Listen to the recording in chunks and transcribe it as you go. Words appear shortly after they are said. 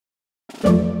Si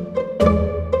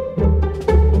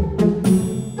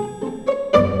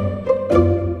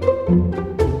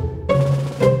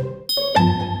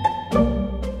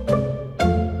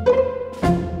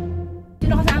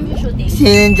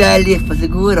Angelis pa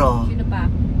siguro. Sino pa?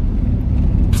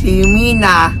 Si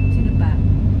Mina. Sino pa?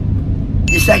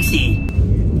 Si Sexy.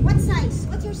 What size?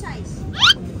 What's your size?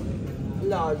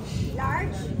 Large.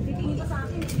 Large? Titingin ko sa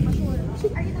akin. Sure.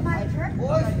 Are you the manager?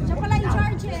 Siya pala in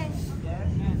charge eh.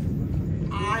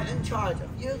 I'm in charge of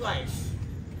you guys.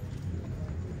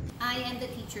 I am the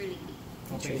teacher lady.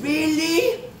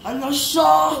 Really? Ano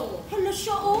siya? Hala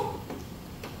siya oh.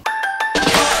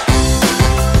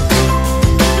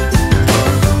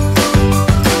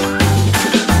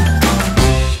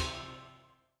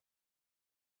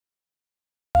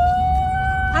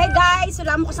 Hi guys!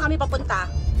 Sulaman ko saan kami papunta.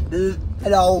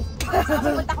 Hello? Saan ka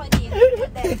pupunta ko hindi?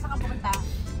 Saan ka pupunta?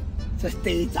 Sa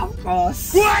States, of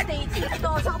course. States. Ito,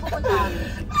 saan ka pupunta?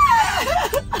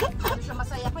 Ano siya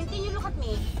masaya? Quentin, you look at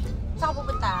me. Saan ka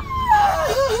pupunta?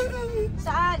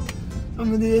 Saan? Sa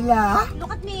Manila.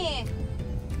 Look at me.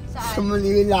 Saan? Sa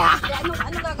Manila.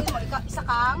 Ano gagawin mo? Isa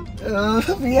kang?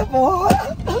 Sabihin po.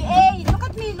 PA! Look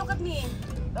at me, look at me.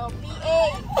 Oh, PA.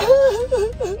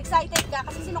 Excited ka?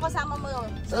 Kasi sino kasama mo?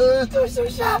 So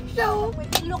shop show.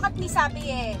 Quentin, look at me sabi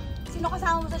eh. Sino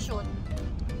kasama mo sa shoot?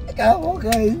 Ikaw mo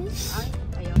guys. Ay,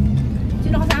 ayun.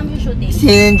 Sino kasama mo yung shooting? Si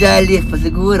Angelis pa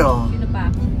siguro. Sino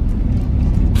pa?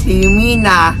 Si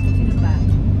Mina. Sino pa?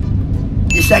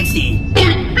 Si Sexy.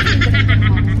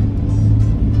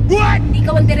 What?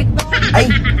 Ikaw ang director. Ay!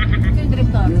 Sino ang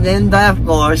director? Linda, of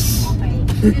course. Okay.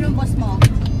 Sino ang boss mo?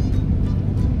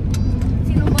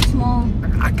 Sino ang boss mo?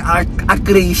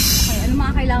 Chris. Okay, ano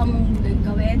mga kailangan mong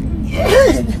gawin?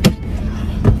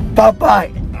 Papa.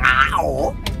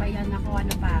 Ow! Ay pa yan ako,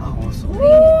 ano pa? So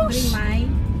Bring my...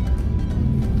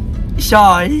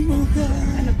 Sean.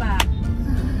 Ano pa?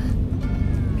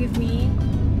 Give me...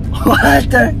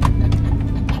 Water.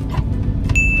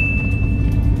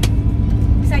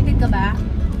 Excited ka ba?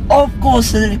 Of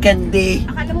course, Candy.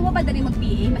 Akala mo ba madali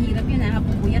mag-PA? Mahirap yun ha,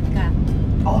 pupuyat ka.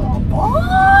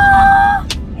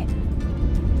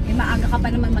 Eh maaga ka pa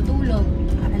naman matulog.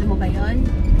 Alam mo ba yun?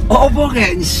 Oo,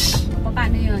 guys.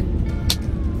 Paano yun?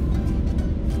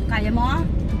 Kaya mo?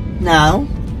 Now?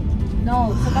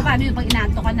 No. So paano yun pag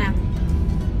inaanto ka na?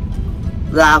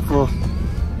 Wala po.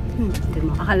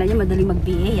 Akala niya madali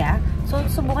mag-PA ha? So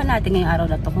subukan natin ngayong araw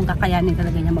na to kung kakayanin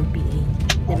talaga niya mag-PA.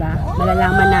 Diba?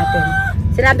 Malalaman natin.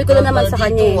 Sinabi ko na naman sa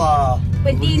kanya eh.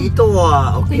 Quentin, Dito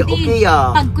Okay, Quentin, okay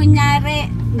pag kunyari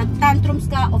nag-tantrums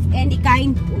ka of any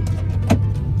kind,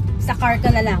 sa car ka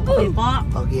na lang. Okay po?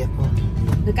 Okay po.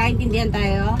 Nagkaintindihan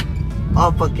tayo?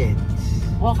 Opo, Ken.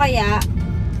 O kaya,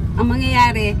 ang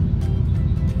mangyayari,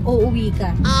 uuwi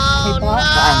ka. Okay po?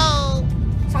 Saan?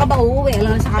 Saka ba uuwi?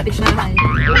 Alam mo sa kapitbahay.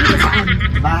 Uuwi ka saan?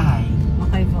 Bahay.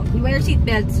 Okay po. You wear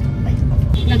seatbelts. Ay,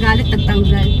 Nagalit,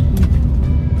 nagtanggal.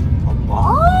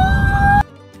 opo.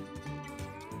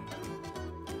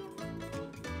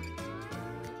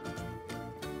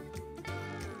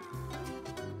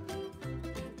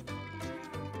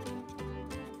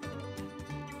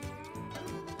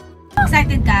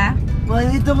 Excited ka?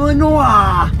 Malito mo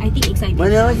I think excited.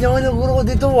 Malakas naman ang guro ko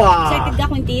dito Excited ka,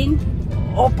 Quentin?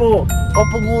 Opo.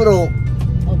 Opo, guro.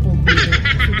 Opo.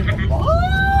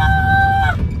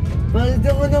 Malito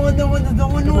mo naman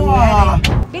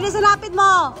Bilis, lapit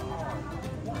mo!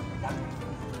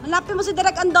 Malapit mo si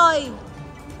Direk Andoy.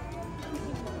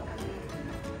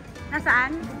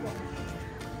 Nasaan?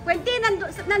 Quentin,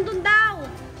 nandun daw.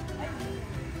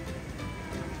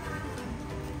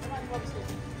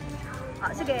 Ah,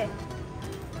 sige.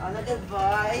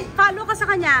 Nag-advise. Follow ka sa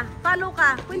kanya. Follow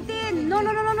ka. Quentin, no.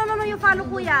 You follow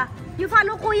kuya. You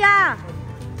follow kuya.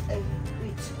 Wait.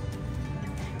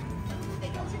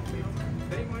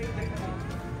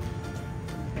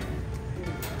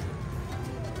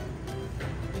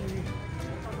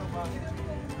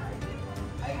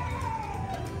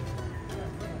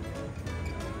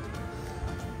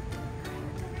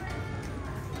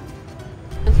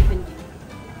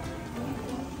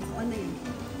 Ano yun?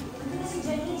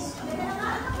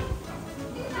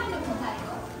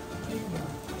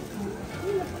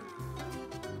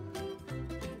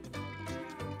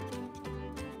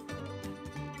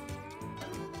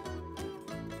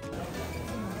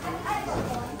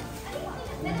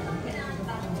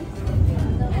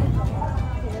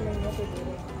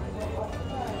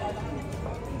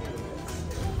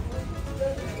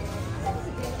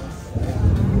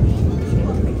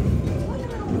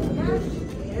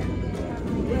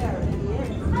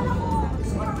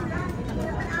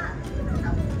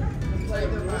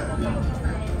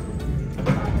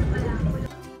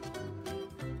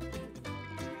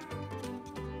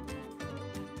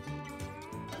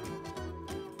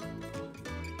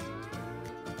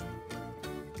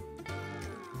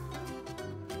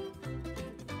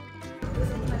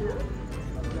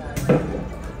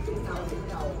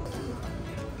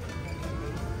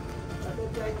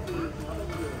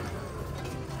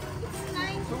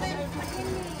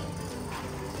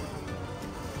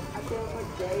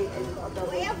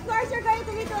 Wait, of course you're going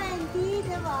to be 20,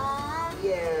 diba?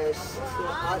 Yes.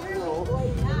 Wow, you're a big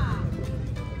boy na.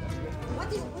 What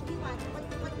do you want? What do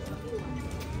you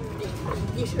want?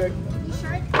 T-shirt.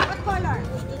 T-shirt? What color?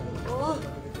 Oh,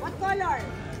 what color?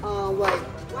 White.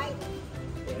 White.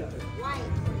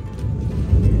 White.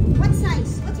 What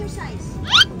size? What's your size?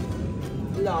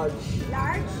 Large.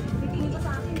 Large? Bitingin ko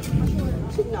sa akin, hindi pa sure.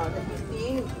 Signal,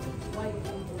 15.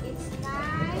 It's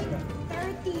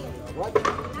 9:13. What?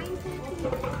 9:13.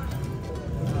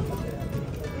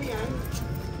 Ayan.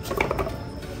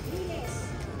 Liles.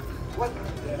 What?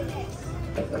 Liles. Yes.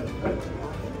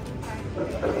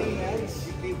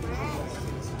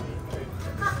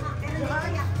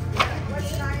 What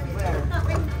time? Where?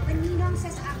 When Ninong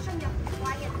says action, you have to be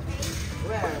quiet, okay?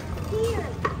 Where? Here.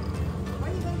 What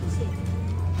are you going to say?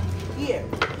 Here.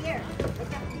 Here. But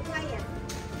you have to be quiet.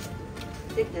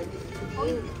 Signal, Oh,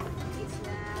 15. it's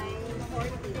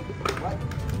 9:40. What?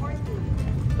 40.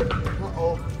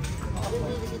 Oo.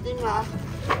 Busy nga.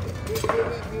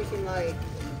 Busy nga eh.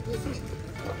 Busy.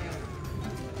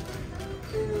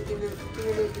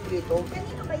 Tinuloy ko dito.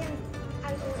 Kanino ba yung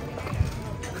album na yan?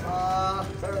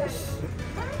 First.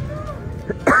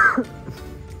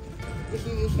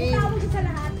 Busy. May tawag sa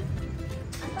lahat.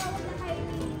 Ang tawag na kay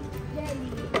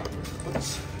Jelly.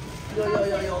 Yo.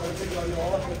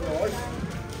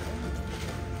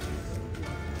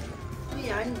 Ano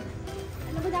yan?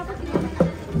 Alam mo dapat ginawa na.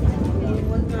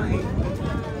 Iwan nga eh.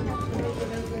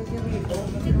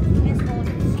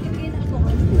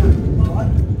 What?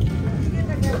 Sige,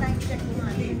 time check mo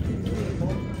natin.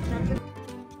 Iwan nga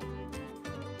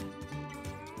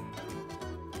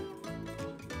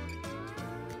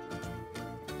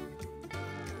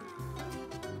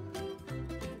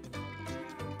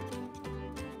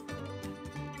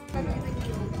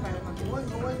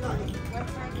eh.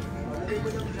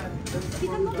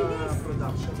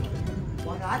 Production.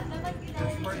 What? That's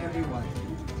for everyone.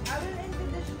 I will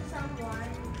introduce you to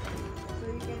someone so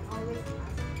you can always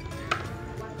ask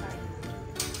what time.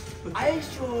 Are you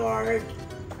sure?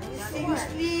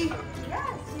 Seriously?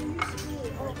 Yes,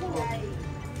 seriously. Oh, guy.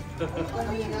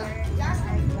 Kanina? Just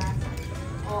like glasses.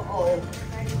 Oo.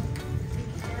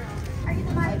 Are you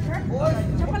the manager? Oy.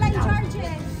 Siya pala in charge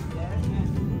eh.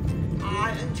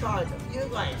 I'm in charge of you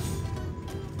guys.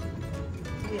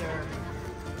 Here.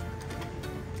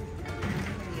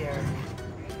 Here.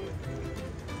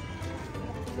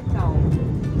 Sit down.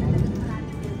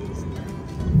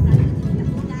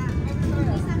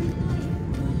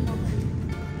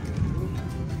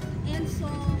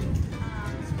 Enso,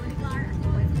 Spoligar, at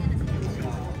boyfriend na si Enso.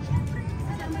 Siyempre,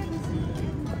 kasama din si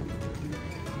Edmo.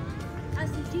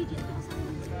 Si Gigi, ito kasama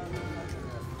din si Edmo.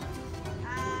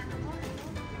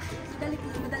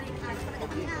 Madaling alis talaga.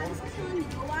 Pinaalis kasi yun.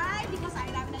 Why? Because I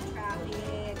love ng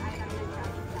traffic. I love ng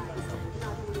traffic, guys.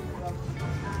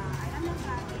 I love ng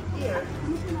traffic. Here.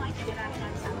 Kumukuno ay kailangan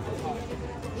natin sa ako.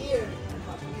 Here.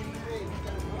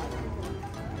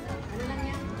 Ano lang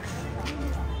yan?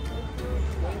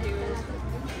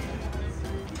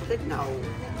 Sit now.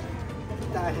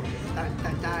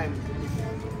 Time.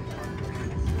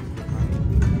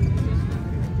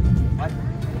 What?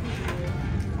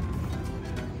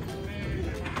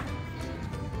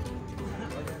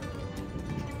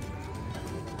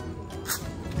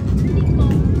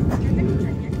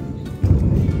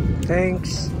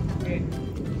 Thanks.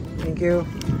 Thank you.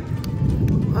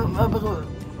 Baba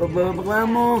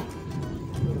mo.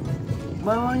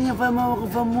 Baba niya pa mo.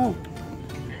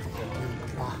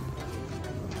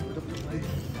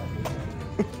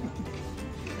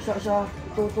 Sa.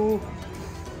 Ito.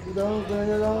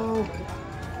 Gaya lang.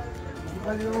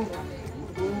 Ito.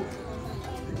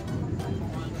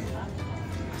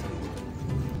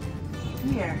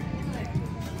 Here.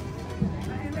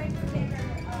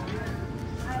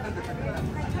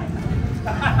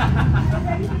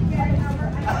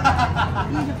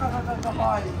 Hindi pa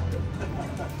kakakakal.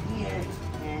 Here.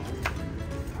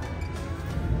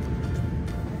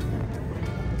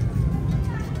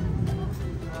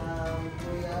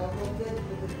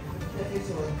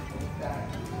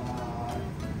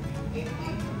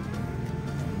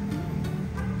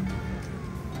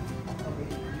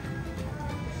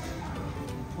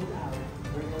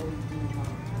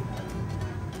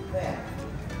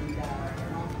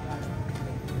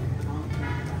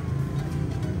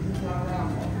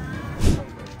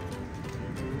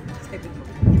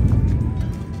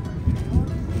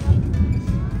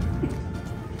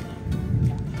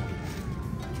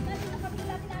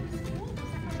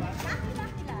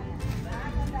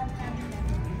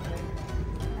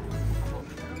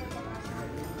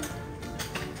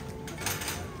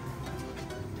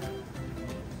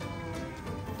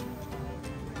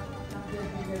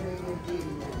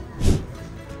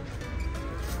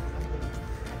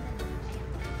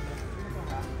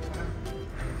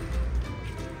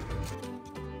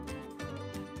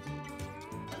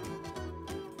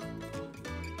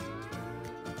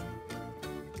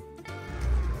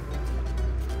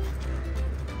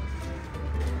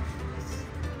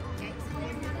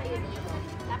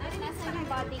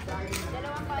 bodyguard.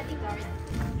 Dalawang bodyguard.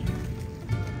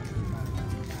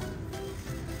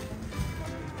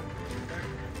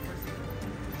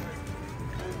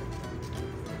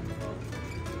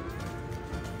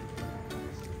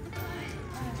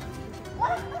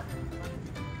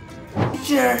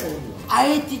 Teacher,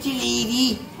 I teacher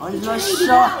lady. Allah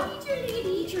siya.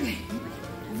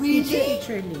 Really?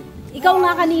 Ikaw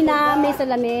nga kanina may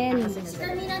salamin.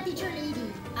 Carmina, teacher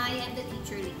lady. I am the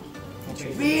teacher lady.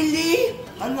 Really?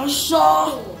 Allah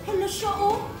siya. Hala siya,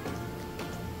 oh.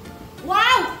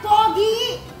 Wow!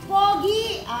 Pogi!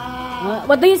 Pogi! Ah.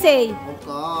 What do you say? Oh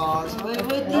gosh, my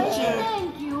teacher.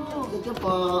 Thank you. Ito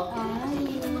po.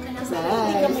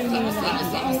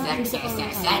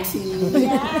 Sexy.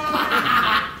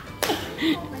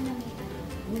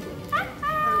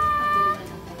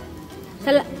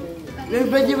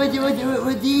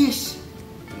 What this?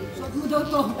 Suot mo daw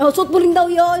to. Oh, suot mo rin daw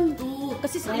yun.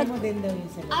 Kasi Yes,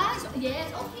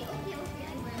 okay.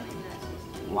 I wear my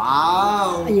glasses.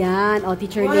 Wow. Ayan, oh,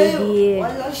 teacher lady.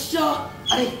 Wala siya.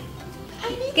 Ay.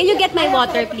 Can you get my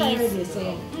water, please?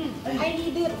 I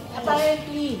need it,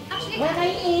 apparently. When I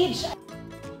age,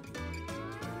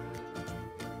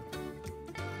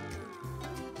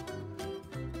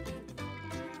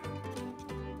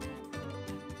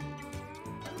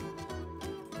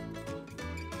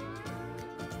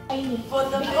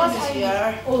 Because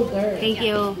I'm older. Thank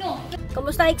you.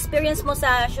 Kamusta experience mo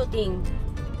sa shooting?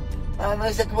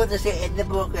 Masak mo na si Ed na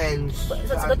Bukens.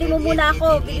 Sagutin mo muna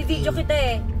ako. Bili-video kita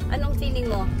eh. Anong feeling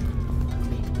mo?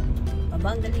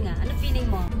 Aba, ang galing nga. Anong feeling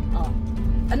mo? Oh.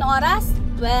 Anong oras?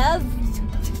 12?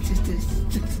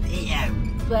 6 a.m.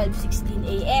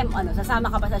 12:16 a.m. Ano,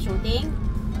 sasama ka pa sa shooting?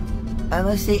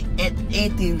 Si Ed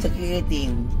 18, sa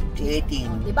 18. Si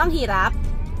 18. Di ba ang hirap?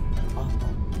 Oh.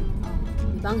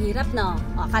 Di ba ang hirap, no?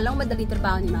 Oh, akala mo madaling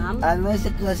trabaho ni ma'am?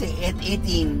 Si Ed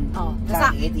 18. Oh,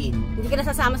 Sa 18. hindi ka na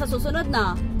sasama sa susunod,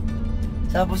 no?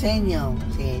 Sa po sa inyo,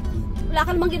 si 18. Wala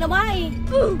ka namang ginawa eh.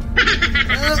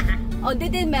 Oh,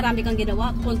 din, marami kang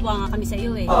ginawa. Tuntua nga kami sa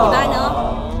iyo eh. Diba, no?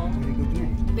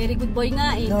 Very good boy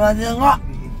nga eh. Naman na nga.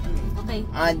 Okay.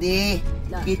 Adi,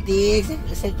 Kitty,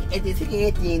 sa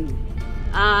 18.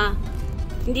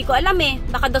 Hindi ko alam eh.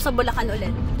 Baka daw sa Bulacan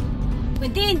ulit.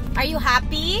 Quentin, are you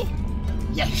happy?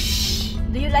 Yes!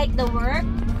 Do you like the work?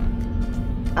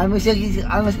 Look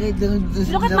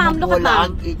Look at ma'am, look at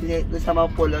ma'am. Doon sa mga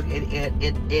pulag,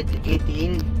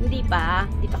 18. Hindi pa.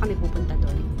 Hindi pa kami pupunta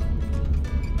doon.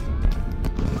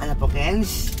 Ano po,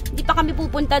 Kens? Hindi pa kami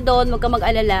pupunta doon. Huwag ka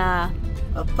mag-alala.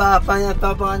 Papa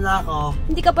na ako.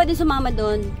 Hindi ka pwede sumama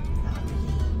doon.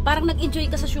 Parang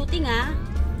nag-enjoy ka sa shooting, ha?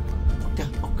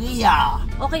 Okay, ah.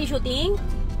 Okay yung shooting?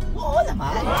 Oo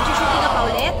naman. Shooting ka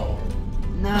pa ulit?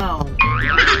 No.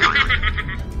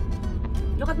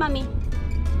 Look at mami.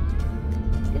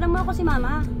 Tignan mo ako si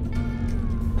mama.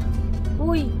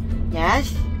 Uy.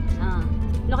 Yes?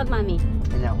 Look at mami.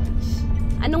 Allowance.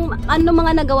 Anong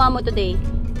mga nagawa mo today?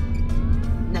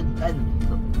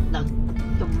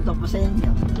 Tumutok po sa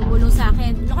inyo. Tumulong sa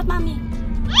akin. Look at mami.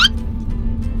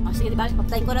 Oh, sige, diba?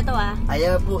 Papatayin ko na to, ha?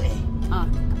 Ayaw po eh. Oh.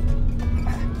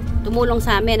 Tumulong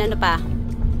sa amin. Ano pa?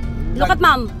 Look at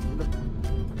ma'am.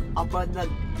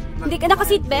 Hindi ka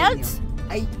naka-seatbelts?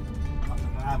 Ay.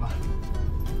 Ba?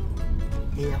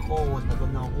 Eh ako,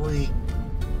 ako eh.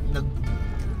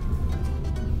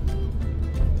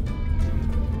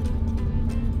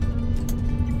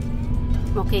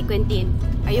 Okay, Quentin.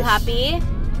 Are you happy?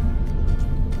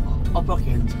 Opo,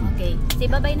 Ken. Okay. Say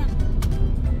bye-bye na.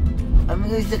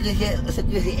 Hindi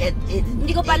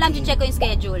ko pa alam, check ko yung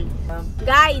schedule.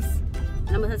 Guys,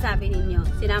 ano masasabi ninyo?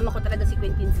 Sinama ko talaga si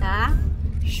Quentin sa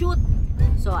shoot.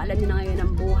 So, alam niyo na ngayon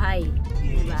ang buhay.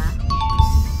 Diba?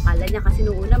 Akala niya kasi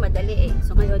noong una madali eh.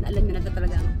 So, ngayon alam niyo na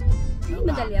talaga hindi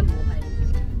madali ang buhay.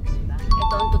 Diba?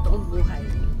 Ito ang totoong buhay.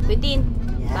 Quentin,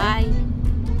 bye.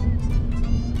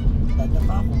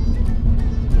 Tatapa ako.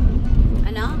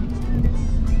 Ano?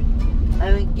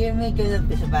 Give me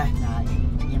sa bahay na.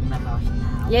 Yung na house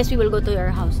now. Yes, we will go to your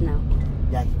house now.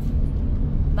 Yes.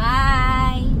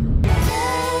 Bye!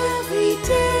 Every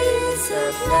day is a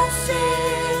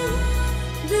blessing.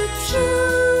 The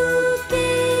truth.